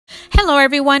Hello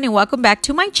everyone and welcome back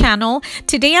to my channel.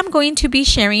 Today I'm going to be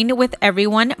sharing with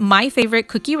everyone my favorite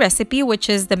cookie recipe, which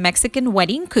is the Mexican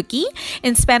wedding cookie.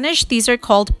 In Spanish, these are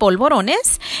called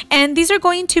polvorones, and these are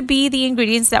going to be the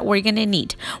ingredients that we're going to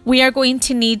need. We are going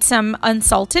to need some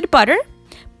unsalted butter,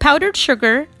 powdered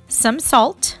sugar, some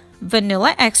salt,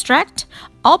 vanilla extract,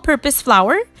 all-purpose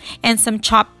flour, and some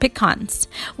chopped pecans.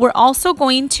 We're also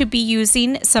going to be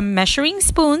using some measuring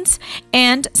spoons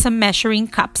and some measuring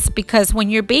cups because when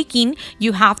you're baking,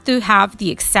 you have to have the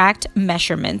exact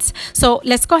measurements. So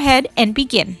let's go ahead and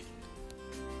begin.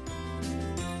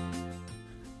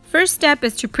 First step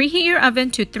is to preheat your oven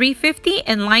to 350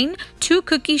 and line 2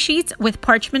 cookie sheets with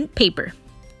parchment paper.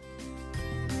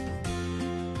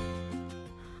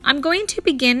 I'm going to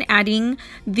begin adding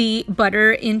the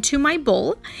butter into my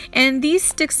bowl, and these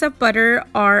sticks of butter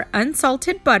are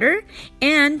unsalted butter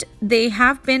and they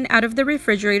have been out of the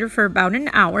refrigerator for about an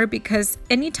hour because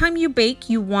anytime you bake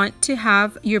you want to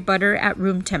have your butter at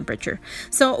room temperature.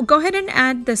 So go ahead and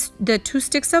add the 2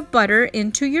 sticks of butter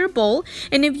into your bowl,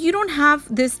 and if you don't have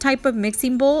this type of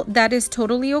mixing bowl, that is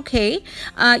totally okay.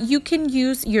 You can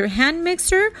use your hand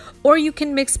mixer or you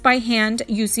can mix by hand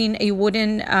using a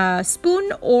wooden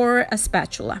spoon or a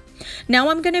spatula. Now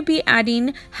I'm going to be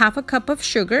adding half a cup of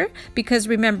sugar because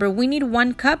remember we need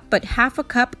 1 cup, but half a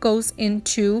cup goes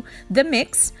into the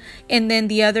mix, and then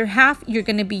the other half you're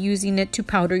going to be using it to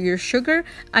powder your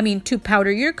to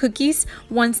powder your cookies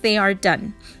once they are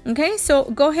done. Okay, so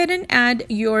go ahead and add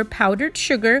your powdered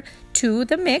sugar to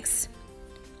the mix,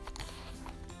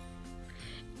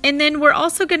 and then we're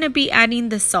also going to be adding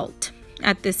the salt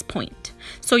at this point.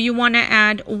 So you want to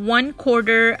add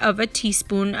 1/4 of a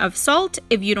teaspoon of salt.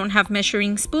 If you don't have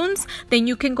measuring spoons, then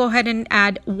you can go ahead and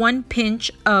add 1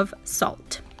 pinch of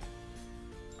salt.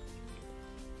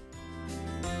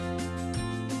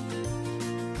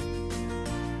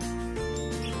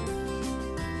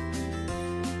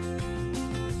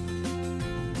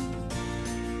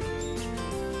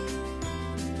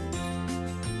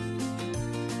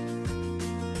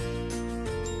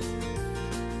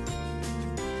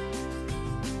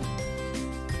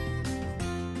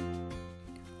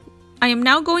 I am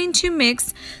now going to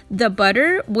mix the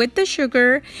butter with the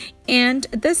sugar and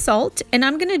the salt, and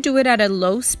I'm going to do it at a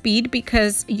low speed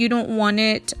because you don't want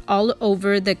it all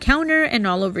over the counter and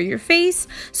all over your face.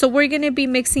 So we're going to be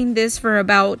mixing this for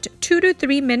about 2 to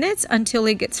 3 minutes until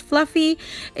it gets fluffy.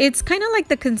 It's kind of like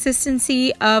the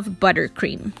consistency of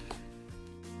buttercream.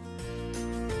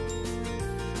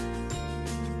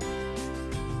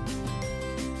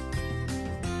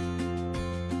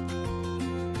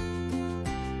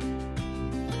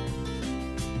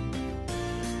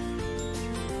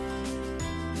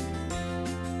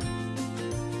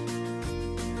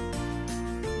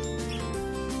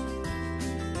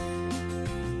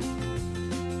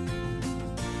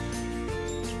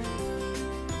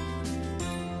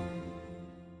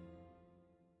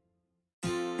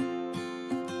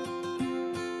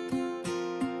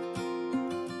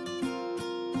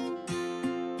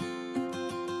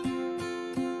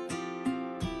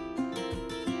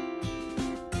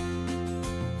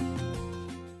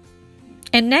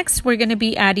 And next we're going to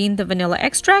be adding the vanilla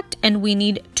extract, and we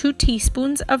need 2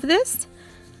 teaspoons of this.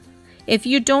 If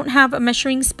you don't have a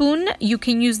measuring spoon, you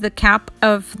can use the cap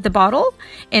of the bottle,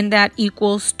 and that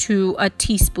equals to a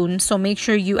teaspoon. So make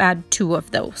sure you add 2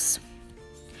 of those.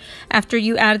 After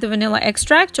you add the vanilla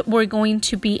extract, we're going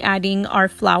to be adding our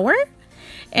flour.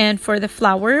 And for the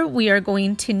flour, we are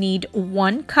going to need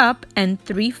 1 cup and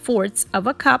 3/4 of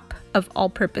a cup of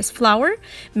all-purpose flour.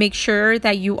 Make sure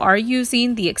that you are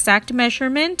using the exact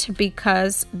measurement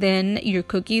because then your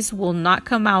cookies will not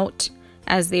come out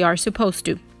as they are supposed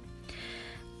to.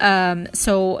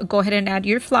 So go ahead and add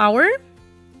your flour.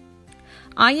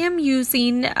 I am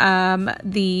using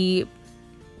the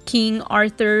King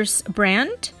Arthur's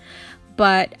brand,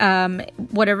 but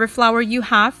whatever flour you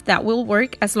have, that will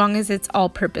work as long as it's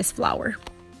all-purpose flour.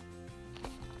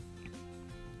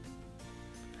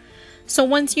 So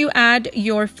once you add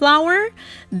your flour,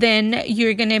 then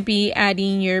you're going to be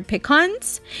adding your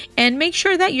pecans, and make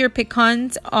sure that your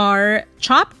pecans are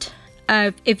chopped.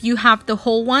 If you have the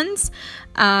whole ones,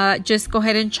 just go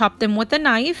ahead and chop them with a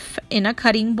knife in a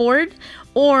cutting board,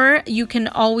 or you can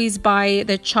always buy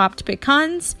the chopped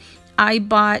pecans. I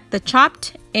bought the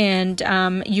chopped, and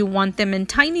you want them in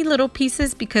tiny little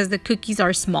pieces because the cookies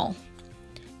are small.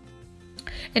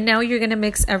 And now you're going to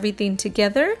mix everything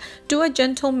together. Do a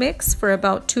gentle mix for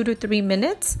about 2 to 3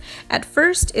 minutes. At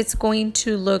first, it's going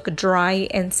to look dry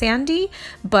and sandy,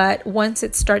 but once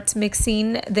it starts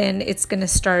mixing, then it's going to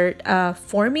start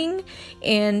forming,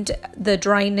 and the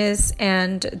dryness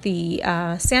and the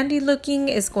sandy looking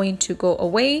is going to go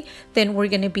away. Then we're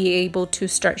going to be able to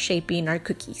start shaping our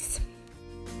cookies.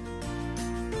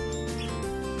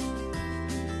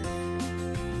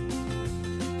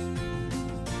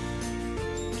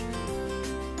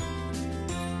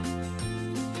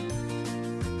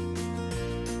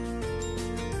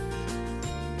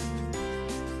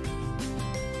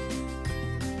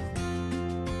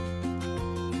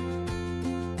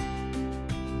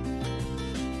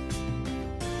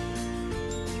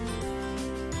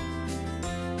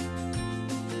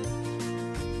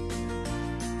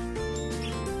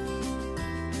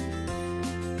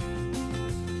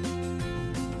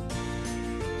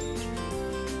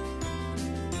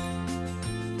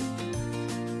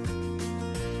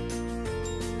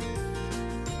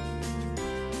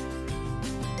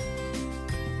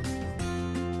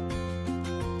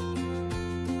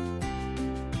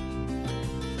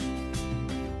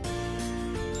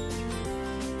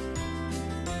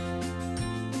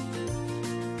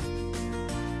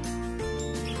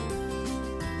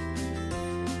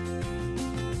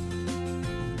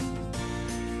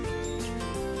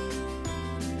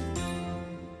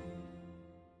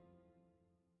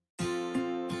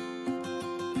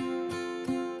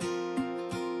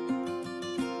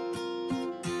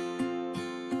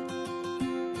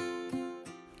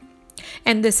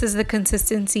 And this is the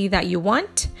consistency that you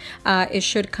want. It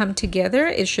should come together.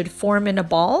 It should form in a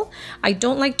ball. I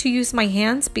don't like to use my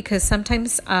hands because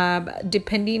sometimes,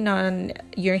 depending on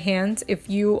your hands, if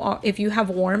you have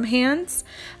warm hands,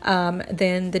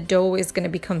 then the dough is going to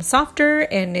become softer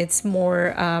and it's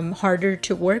more harder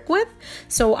to work with.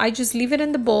 So I just leave it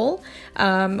in the bowl,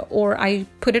 or I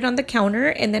put it on the counter,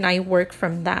 and then I work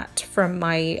from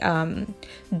my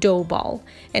dough ball,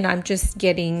 and I'm just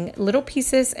getting little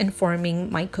pieces and forming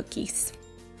my cookies.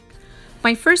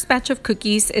 My first batch of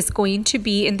cookies is going to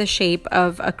be in the shape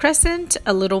of a crescent,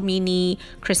 a little mini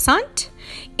croissant,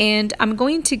 and I'm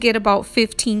going to get about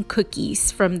 15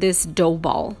 cookies from this dough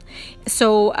ball.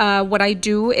 So what I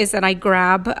do is that I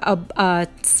grab a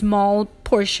small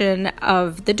portion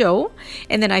of the dough,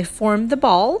 and then I form the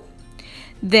ball.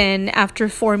 Then after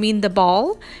forming the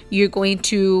ball, you're going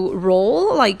to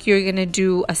roll like you're going to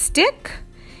do a stick.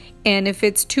 And if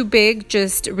it's too big,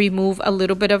 just remove a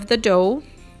little bit of the dough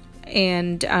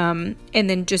and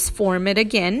then just form it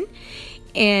again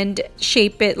and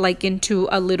shape it like into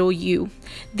a little U.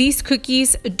 These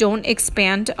cookies don't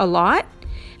expand a lot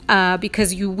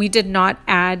because we did not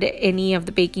add any of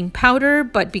the baking powder,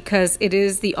 but because it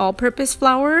is the all-purpose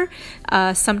flour,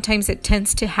 sometimes it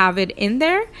tends to have it in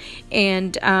there,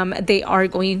 and they are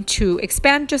going to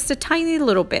expand just a tiny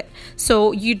little bit.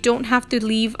 So you don't have to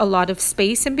leave a lot of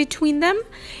space in between them,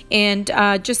 and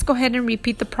just go ahead and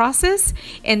repeat the process.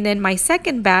 And then my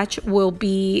second batch will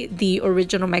be the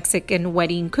original Mexican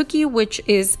wedding cookie, which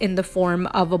is in the form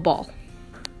of a ball.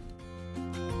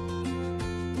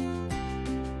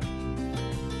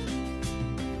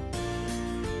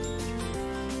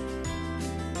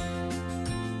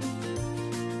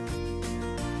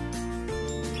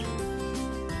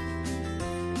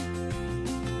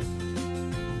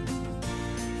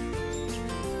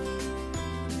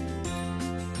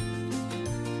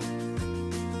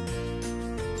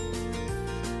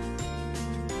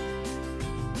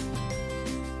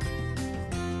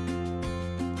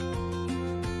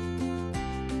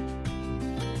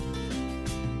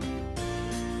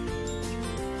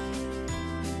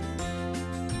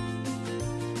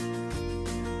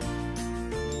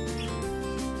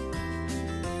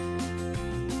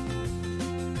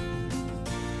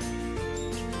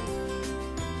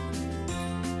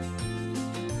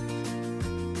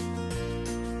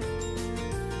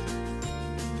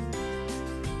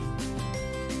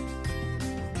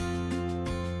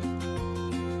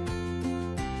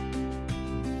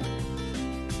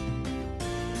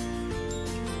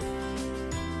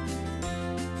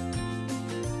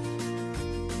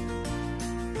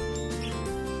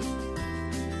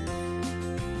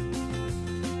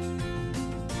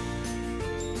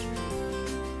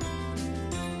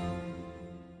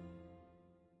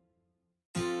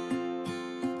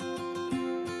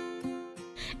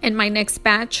 And my next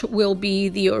batch will be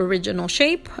the original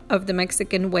shape of the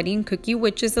Mexican wedding cookie,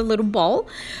 which is a little ball.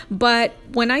 But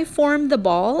when I form the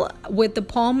ball with the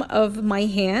palm of my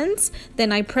hands,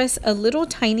 then I press a little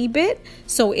tiny bit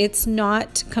so it's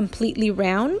not completely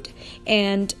round.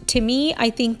 And to me,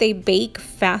 I think they bake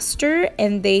faster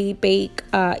and they bake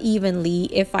evenly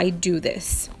if I do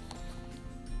this.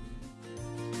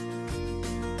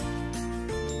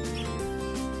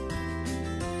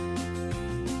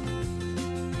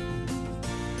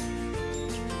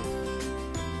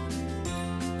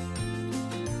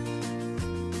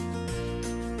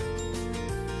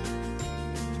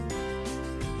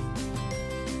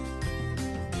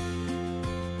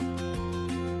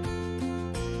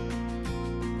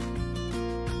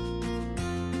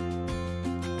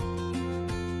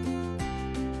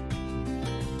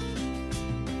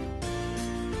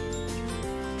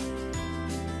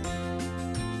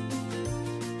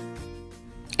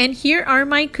 And here are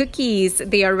my cookies.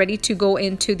 They are ready to go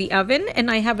into the oven, and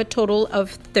I have a total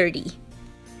of 30.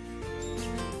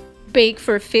 Bake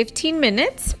for 15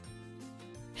 minutes.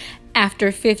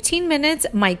 After 15 minutes,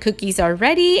 my cookies are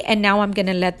ready, and now I'm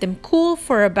gonna let them cool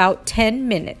for about 10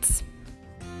 minutes.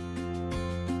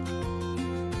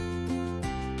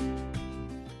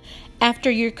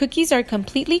 After your cookies are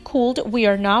completely cooled, we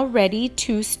are now ready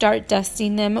to start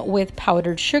dusting them with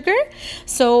powdered sugar.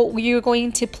 So we're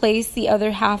going to place the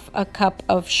other half a cup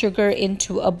of sugar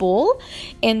into a bowl,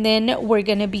 and then we're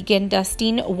going to begin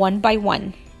dusting one by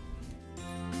one.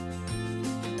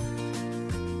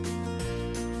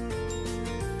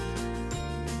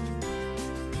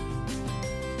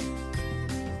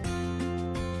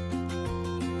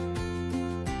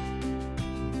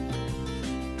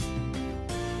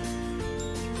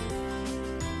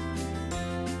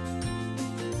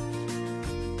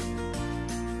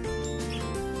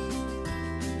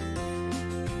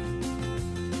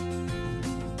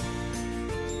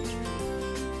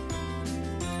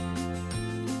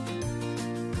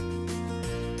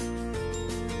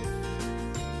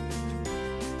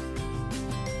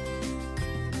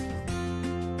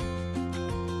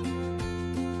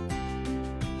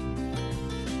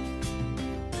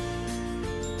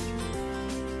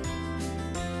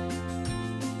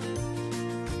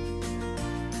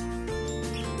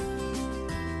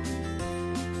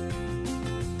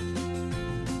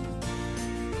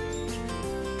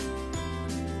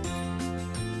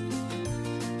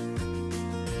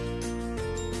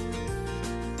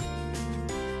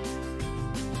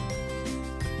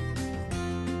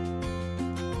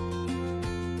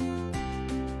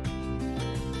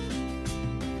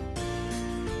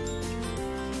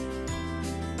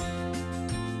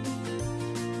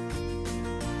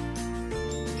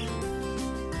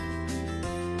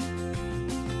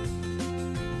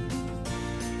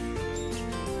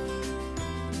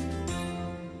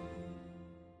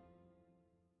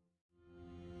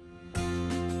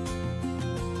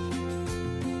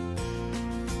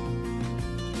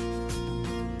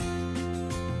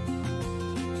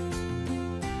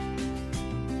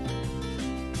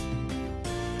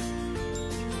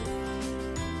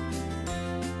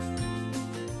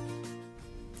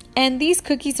 And these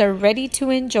cookies are ready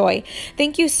to enjoy.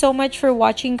 Thank you so much for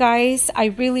watching, guys. I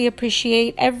really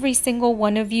appreciate every single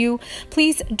one of you.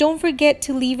 Please don't forget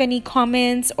to leave any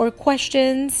comments or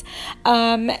questions.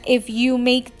 If you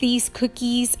make these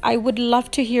cookies, I would love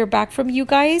to hear back from you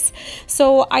guys.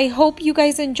 So I hope you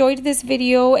guys enjoyed this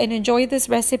video and enjoyed this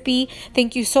recipe.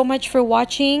 Thank you so much for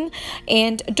watching.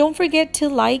 And don't forget to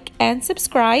like and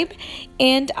subscribe.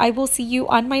 And I will see you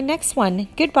on my next one.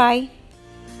 Goodbye.